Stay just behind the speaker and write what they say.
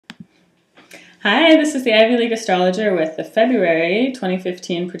Hi, this is the Ivy League Astrologer with the February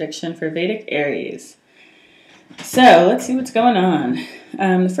 2015 prediction for Vedic Aries. So let's see what's going on.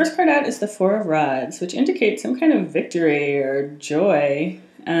 The first card out is the Four of Rods, which indicates some kind of victory or joy,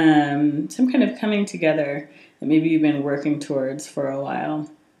 some kind of coming together that maybe you've been working towards for a while.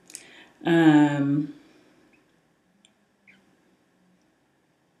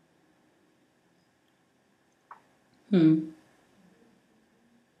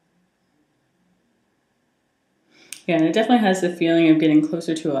 Yeah, and it definitely has the feeling of getting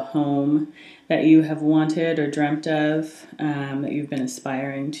closer to a home that you have wanted or dreamt of, that you've been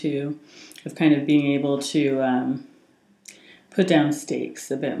aspiring to, of kind of being able to put down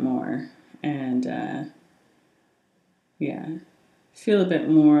stakes a bit more and, yeah, feel a bit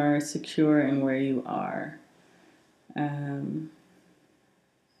more secure in where you are.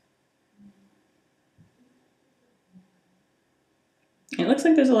 It looks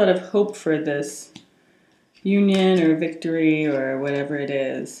like there's a lot of hope for this union or victory or whatever it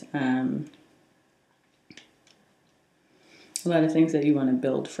is. A lot of things that you want to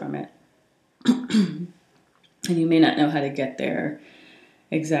build from it. And you may not know how to get there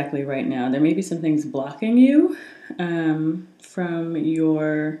exactly right now. There may be some things blocking you from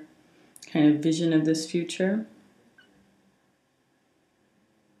your kind of vision of this future.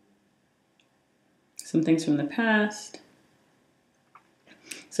 Some things from the past.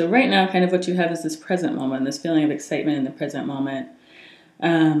 So right now, kind of what you have is this present moment, this feeling of excitement in the present moment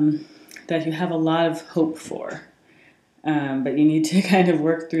that you have a lot of hope for. But you need to kind of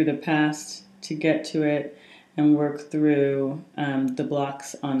work through the past to get to it and work through the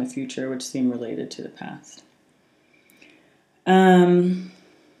blocks on the future, which seem related to the past. I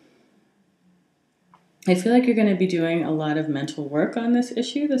feel like you're going to be doing a lot of mental work on this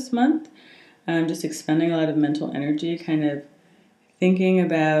issue this month, just expending a lot of mental energy, kind of thinking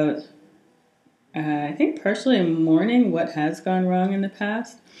about, I think partially mourning what has gone wrong in the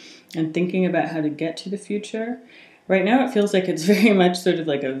past and thinking about how to get to the future. Right now it feels like it's very much sort of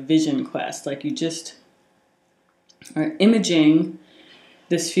like a vision quest, like you just are imaging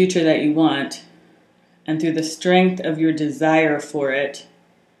this future that you want, and through the strength of your desire for it,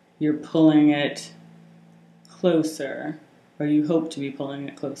 you're pulling it closer, or you hope to be pulling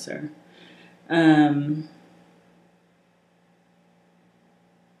it closer.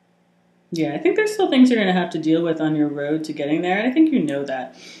 Yeah, I think there's still things you're going to have to deal with on your road to getting there, and I think you know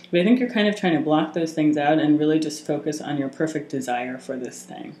that. But I think you're kind of trying to block those things out and really just focus on your perfect desire for this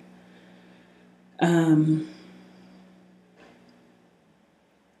thing. And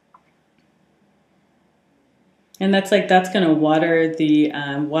that's going to water the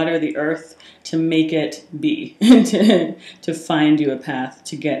earth to make it be, to find you a path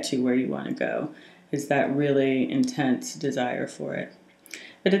to get to where you want to go. Is that really intense desire for it?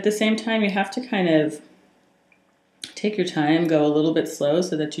 But at the same time, you have to kind of take your time, go a little bit slow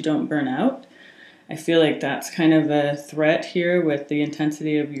so that you don't burn out. I feel like that's kind of a threat here with the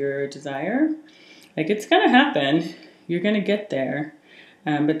intensity of your desire. Like, it's going to happen. You're going to get there.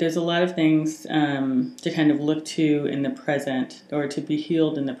 But there's a lot of things to kind of look to in the present, or to be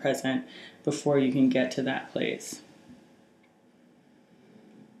healed in the present before you can get to that place.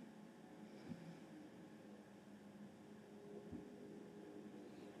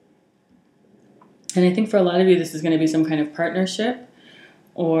 And I think for a lot of you, this is going to be some kind of partnership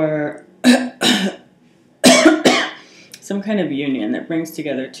or some kind of union that brings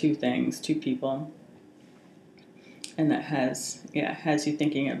together two things, two people, and that has you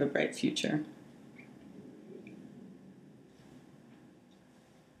thinking of a bright future.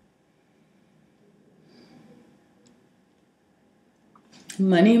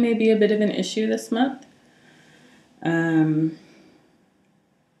 Money may be a bit of an issue this month.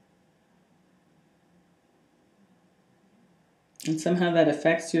 And somehow that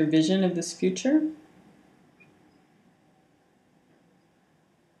affects your vision of this future.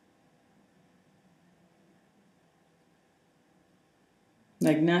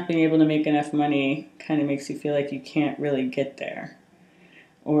 Like, not being able to make enough money kind of makes you feel like you can't really get there.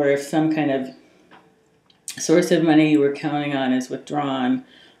 Or if some kind of source of money you were counting on is withdrawn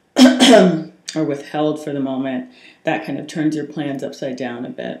or withheld for the moment, that kind of turns your plans upside down a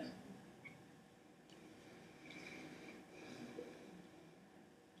bit.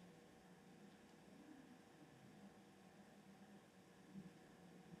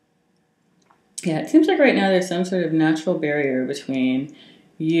 Yeah, it seems like right now there's some sort of natural barrier between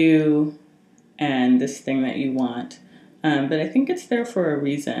you and this thing that you want. But I think it's there for a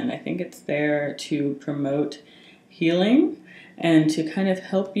reason. I think it's there to promote healing and to kind of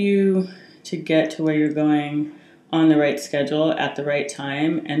help you to get to where you're going on the right schedule at the right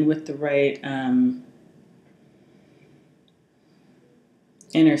time and with the right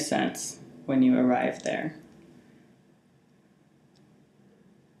inner sense when you arrive there.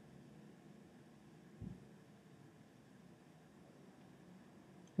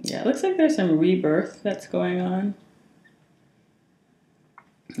 Yeah, it looks like there's some rebirth that's going on.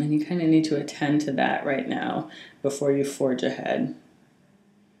 And you kind of need to attend to that right now before you forge ahead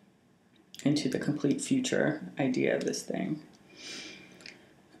into the complete future idea of this thing.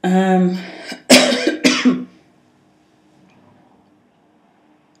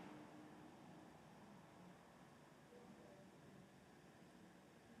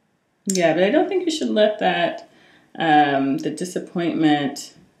 Yeah, but I don't think you should let that, the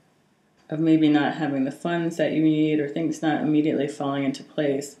disappointment of maybe not having the funds that you need or things not immediately falling into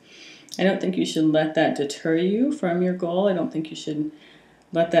place, I don't think you should let that deter you from your goal. I don't think you should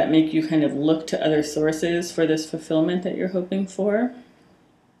let that make you kind of look to other sources for this fulfillment that you're hoping for.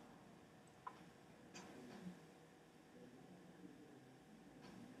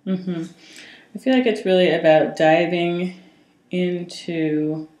 I feel like it's really about diving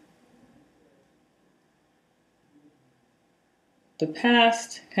into the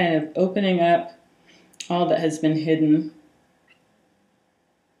past, kind of opening up all that has been hidden.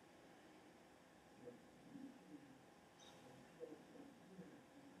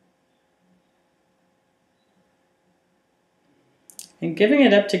 And giving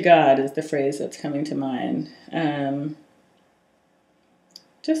it up to God is the phrase that's coming to mind.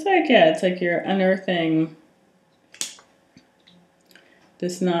 Just like, yeah, it's like you're unearthing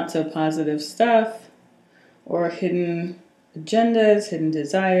this not so positive stuff or hidden agendas, hidden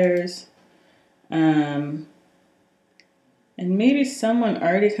desires. And maybe someone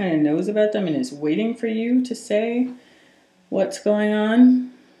already kind of knows about them and is waiting for you to say what's going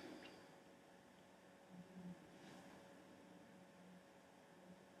on.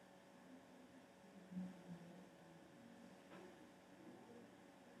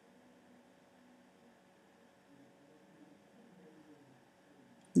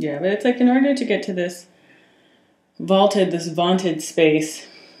 Yeah, but it's like in order to get to this vaunted space,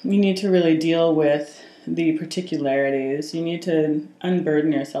 you need to really deal with the particularities. You need to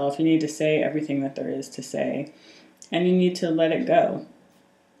unburden yourself. You need to say everything that there is to say. And you need to let it go.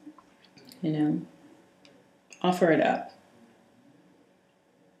 You know, offer it up.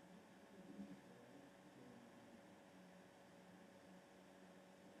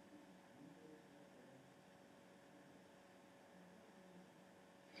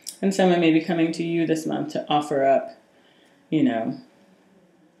 And someone may be coming to you this month to offer up, you know,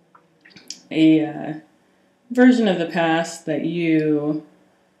 a version of the past that you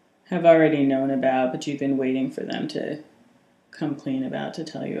have already known about, but you've been waiting for them to come clean about, to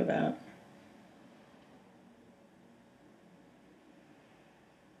tell you about.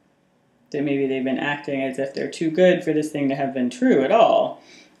 That maybe they've been acting as if they're too good for this thing to have been true at all,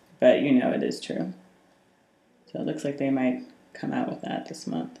 but you know it is true. So it looks like they might come out with that this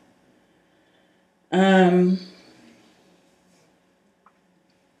month.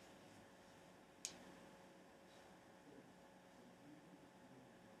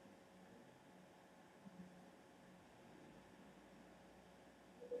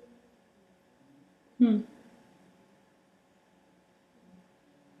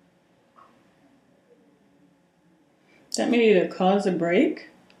 That may either cause a break,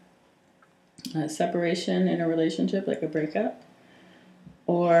 a separation in a relationship, like a breakup,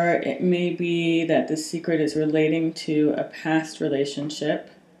 or it may be that the secret is relating to a past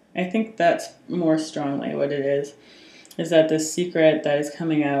relationship. I think that's more strongly what it is that the secret that is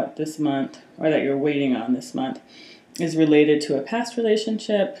coming out this month, or that you're waiting on this month, is related to a past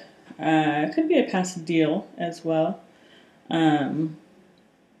relationship. It could be a past deal as well.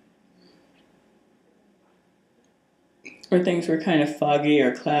 Or things were kind of foggy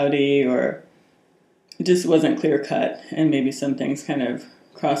or cloudy, or it just wasn't clear cut, and maybe some things kind of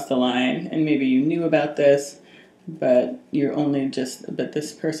crossed the line, and maybe you knew about this, but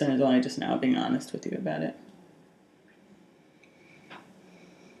this person is only just now being honest with you about it.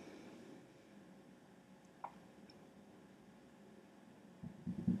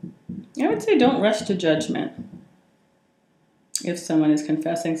 I would say don't rush to judgment. If someone is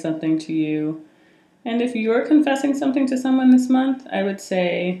confessing something to you, and if you're confessing something to someone this month, I would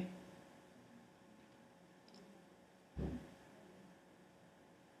say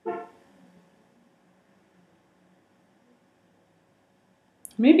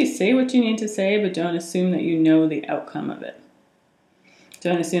maybe say what you need to say, but don't assume that you know the outcome of it.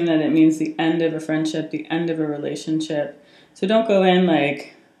 Don't assume that it means the end of a friendship, the end of a relationship. So don't go in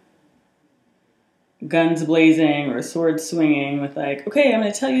like guns blazing or swords swinging with like, okay, I'm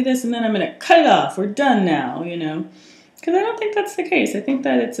going to tell you this and then I'm going to cut it off. We're done now, you know. Because I don't think that's the case. I think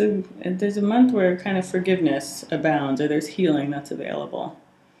that there's a month where kind of forgiveness abounds or there's healing that's available.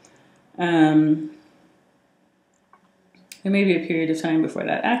 There may be a period of time before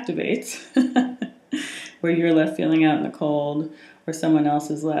that activates where you're left feeling out in the cold or someone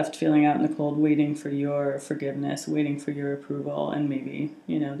else is left feeling out in the cold waiting for your forgiveness, waiting for your approval, and maybe,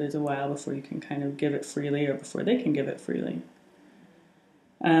 you know, there's a while before you can kind of give it freely or before they can give it freely.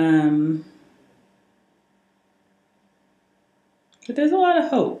 But there's a lot of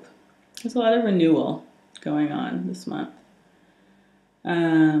hope. There's a lot of renewal going on this month.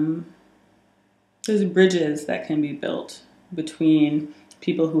 There's bridges that can be built between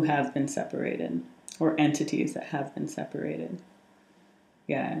people who have been separated or entities that have been separated.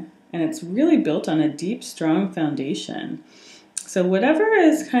 Yeah, and it's really built on a deep, strong foundation. So whatever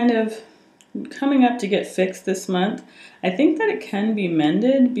is kind of coming up to get fixed this month, I think that it can be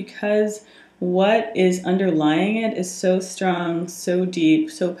mended because what is underlying it is so strong, so deep,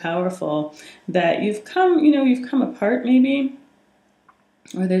 so powerful that you've come apart maybe,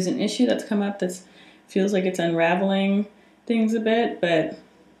 or there's an issue that's come up that feels like it's unraveling things a bit, but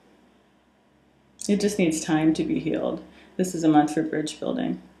it just needs time to be healed. This is a month for bridge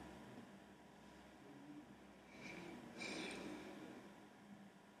building.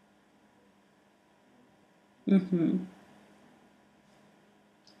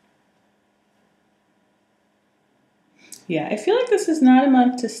 Yeah, I feel like this is not a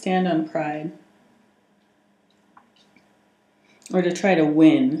month to stand on pride or to try to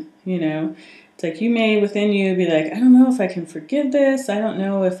win, you know. It's like you may within you be like, I don't know if I can forgive this. I don't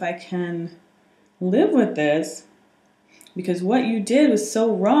know if I can live with this because what you did was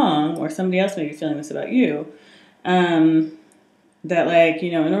so wrong, or somebody else may be feeling this about you, that like,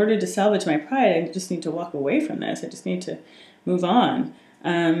 you know, in order to salvage my pride, I just need to walk away from this. I just need to move on.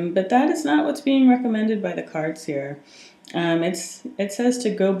 But that is not what's being recommended by the cards here. It says to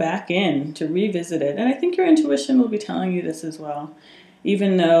go back in, to revisit it. And I think your intuition will be telling you this as well.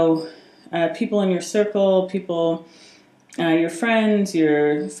 Even though people in your circle, your friends,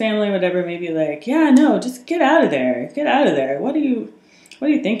 your family, whatever, may be like, yeah, no, just get out of there. Get out of there. What are you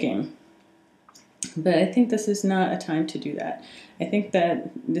thinking? But I think this is not a time to do that. I think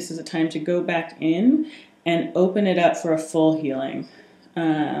that this is a time to go back in and open it up for a full healing.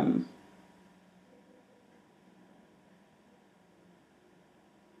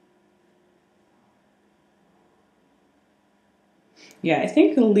 Yeah, I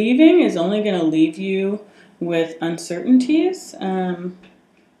think leaving is only going to leave you with uncertainties,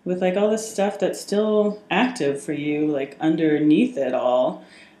 with like all this stuff that's still active for you, like underneath it all.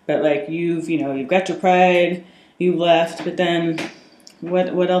 But like you've got your pride, you've left, but then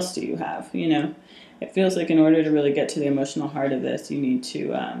what else do you have? You know, it feels like in order to really get to the emotional heart of this, you need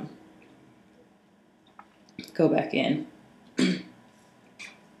to go back in.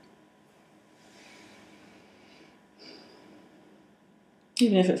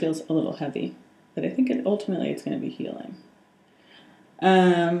 Even if it feels a little heavy. But I think ultimately it's going to be healing.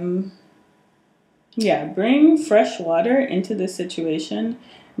 Yeah, bring fresh water into this situation.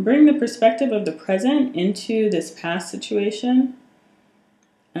 Bring the perspective of the present into this past situation.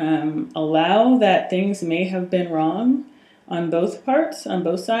 Allow that things may have been wrong on both parts, on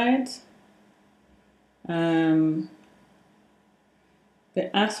both sides. But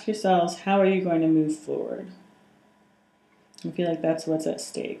ask yourselves, how are you going to move forward? I feel like that's what's at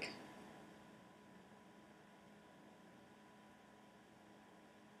stake.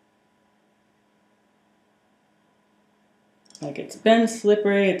 Like it's been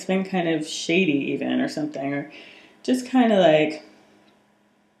slippery, it's been kind of shady even or something, or just kind of like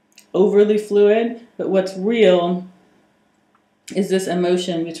overly fluid. But what's real is this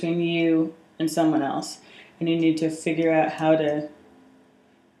emotion between you and someone else. And you need to figure out how to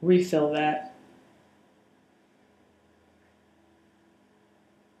refill that.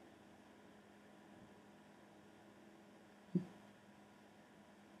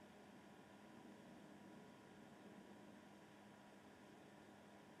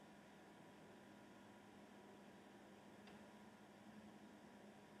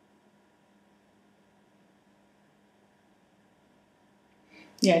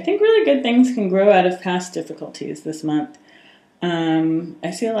 Yeah, I think really good things can grow out of past difficulties this month. I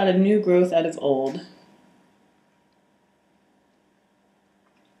see a lot of new growth out of old.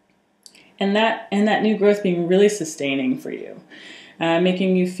 And that new growth being really sustaining for you.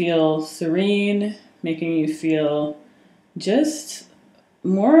 Making you feel serene, making you feel just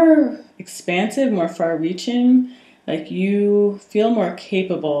more expansive, more far-reaching, like you feel more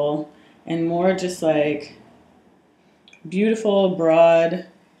capable and more just like beautiful, broad,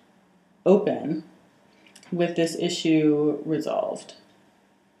 open with this issue resolved.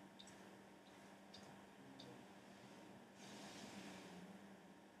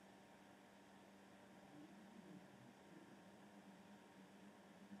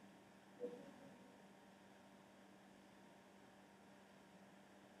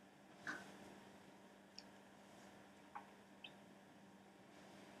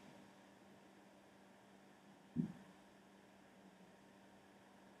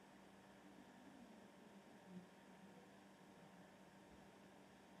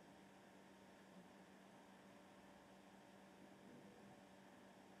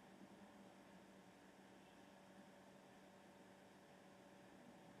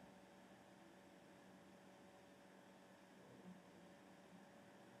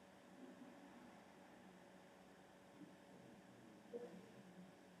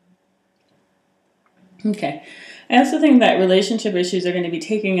 Okay. I also think that relationship issues are going to be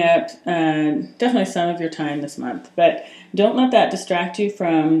taking up definitely some of your time this month, but don't let that distract you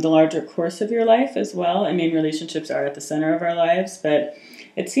from the larger course of your life as well. I mean, relationships are at the center of our lives, but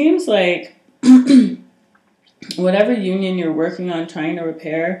it seems like whatever union you're working on trying to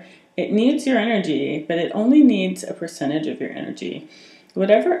repair, it needs your energy, but it only needs a percentage of your energy.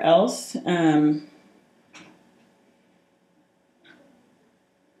 Whatever else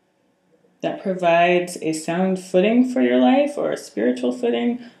that provides a sound footing for your life or a spiritual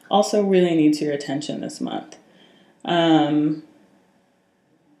footing also really needs your attention this month.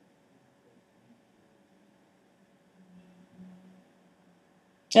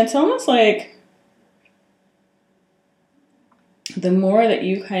 It's almost like the more that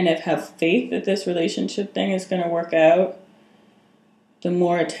you kind of have faith that this relationship thing is going to work out, the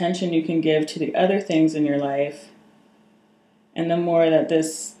more attention you can give to the other things in your life, and the more that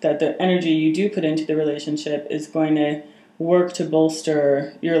the energy you do put into the relationship is going to work to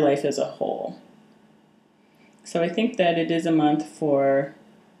bolster your life as a whole. So I think that it is a month for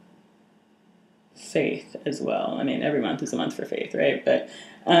faith as well. I mean, every month is a month for faith, right? But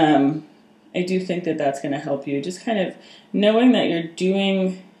I do think that that's going to help you. Just kind of knowing that you're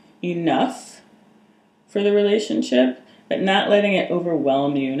doing enough for the relationship, but not letting it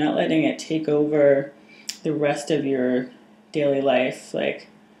overwhelm you, not letting it take over the rest of your daily life, like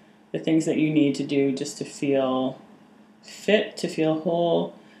the things that you need to do just to feel fit, to feel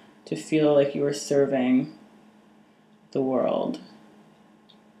whole, to feel like you are serving the world.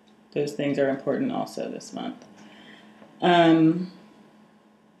 Those things are important also this month.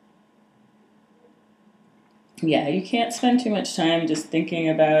 Yeah, you can't spend too much time just thinking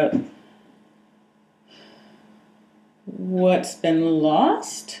about what's been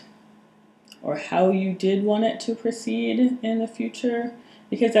lost or how you did want it to proceed in the future,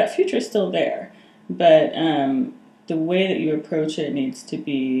 because that future is still there. But the way that you approach it needs to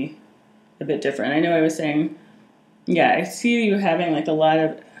be a bit different. I know I was saying, yeah, I see you having like a lot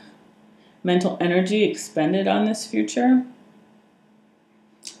of mental energy expended on this future.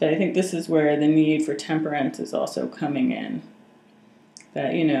 But I think this is where the need for temperance is also coming in.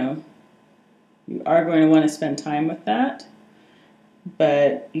 That, you are going to want to spend time with that,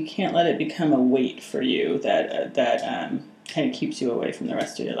 but you can't let it become a weight for you that kind of keeps you away from the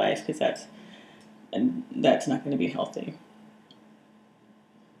rest of your life, because that's not going to be healthy.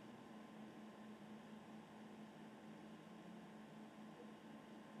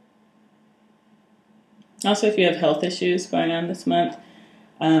 Also, if you have health issues going on this month,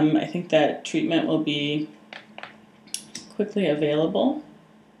 I think that treatment will be quickly available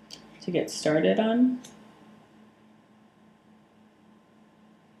to get started on.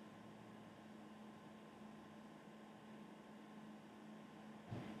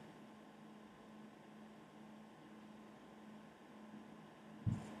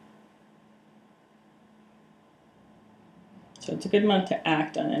 So it's a good month to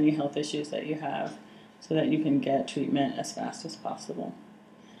act on any health issues that you have so that you can get treatment as fast as possible.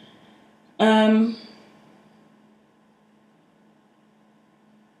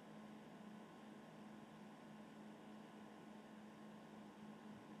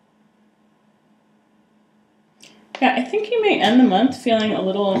 Yeah, I think you may end the month feeling a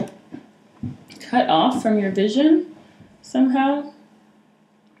little cut off from your vision somehow.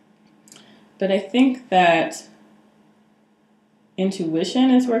 But I think that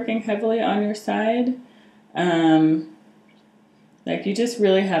intuition is working heavily on your side. Like you just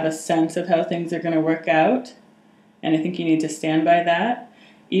really have a sense of how things are going to work out. And I think you need to stand by that.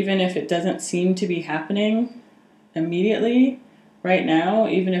 Even if it doesn't seem to be happening immediately right now,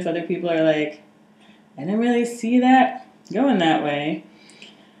 even if other people are like, I didn't really see that going that way.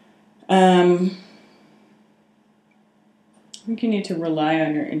 I think you need to rely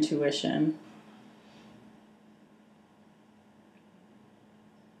on your intuition.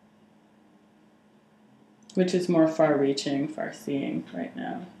 Which is more far-reaching, far-seeing right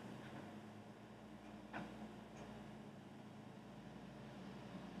now.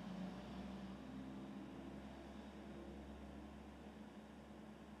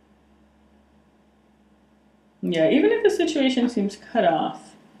 Yeah, even if the situation seems cut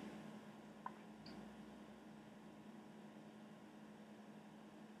off,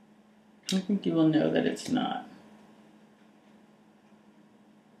 I think you will know that it's not.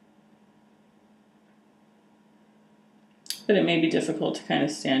 But it may be difficult to kind of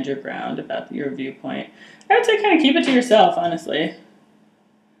stand your ground about your viewpoint. I would say kind of keep it to yourself, honestly. I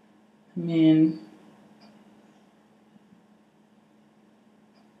mean,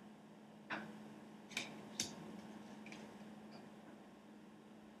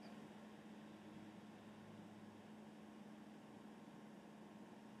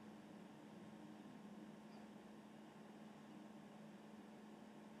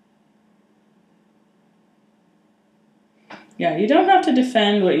 yeah, you don't have to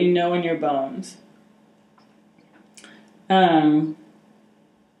defend what you know in your bones.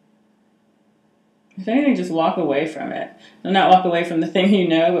 If anything, just walk away from it. No, not walk away from the thing you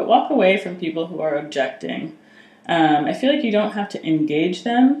know, but walk away from people who are objecting. I feel like you don't have to engage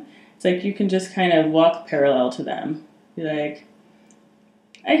them. It's like you can just kind of walk parallel to them. Be like,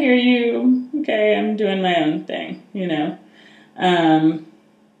 I hear you. Okay, I'm doing my own thing, you know.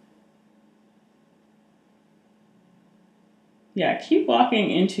 Yeah, keep walking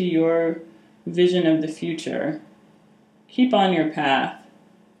into your vision of the future. Keep on your path.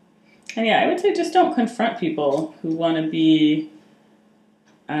 And yeah, I would say just don't confront people who want to be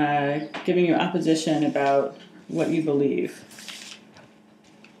giving you opposition about what you believe.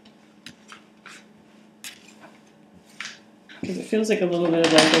 Because it feels like a little bit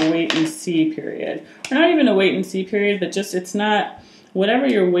of like a wait and see period. Or not even a wait and see period, but just it's not whatever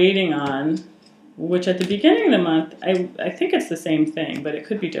you're waiting on, which at the beginning of the month, I think it's the same thing, but it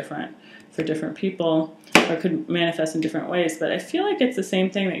could be different for different people, or could manifest in different ways. But I feel like it's the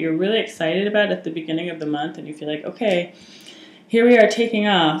same thing that you're really excited about at the beginning of the month, and you feel like, okay, here we are taking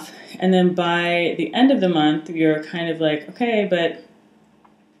off. And then by the end of the month, you're kind of like, okay, but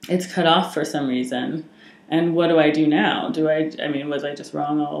it's cut off for some reason. And what do I do now? I mean, was I just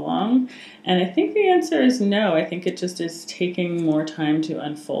wrong all along? And I think the answer is no. I think it just is taking more time to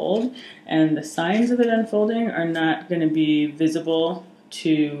unfold. And the signs of it unfolding are not going to be visible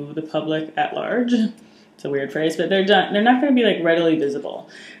to the public at large. It's a weird phrase, but they're not going to be like readily visible.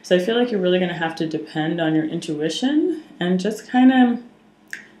 So I feel like you're really going to have to depend on your intuition and just kind of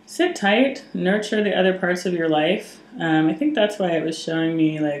sit tight, nurture the other parts of your life. I think that's why it was showing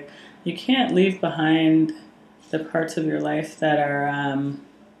me like you can't leave behind the parts of your life that are,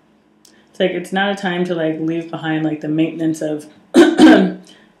 it's like it's not a time to like leave behind like the maintenance of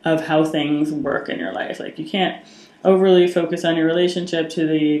of how things work in your life. Like you can't overly focus on your relationship to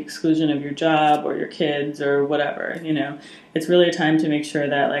the exclusion of your job or your kids or whatever, you know. It's really a time to make sure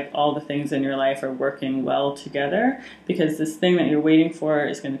that like all the things in your life are working well together, because this thing that you're waiting for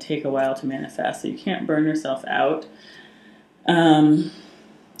is going to take a while to manifest. So you can't burn yourself out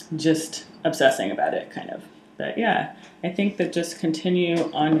just obsessing about it, kind of. But yeah, I think that just continue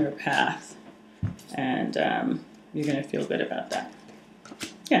on your path, and you're going to feel good about that.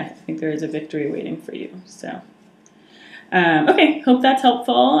 Yeah, I think there is a victory waiting for you. So, okay, hope that's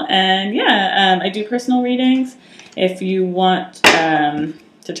helpful. And yeah, I do personal readings. If you want to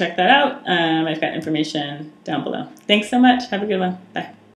check that out, I've got information down below. Thanks so much. Have a good one. Bye.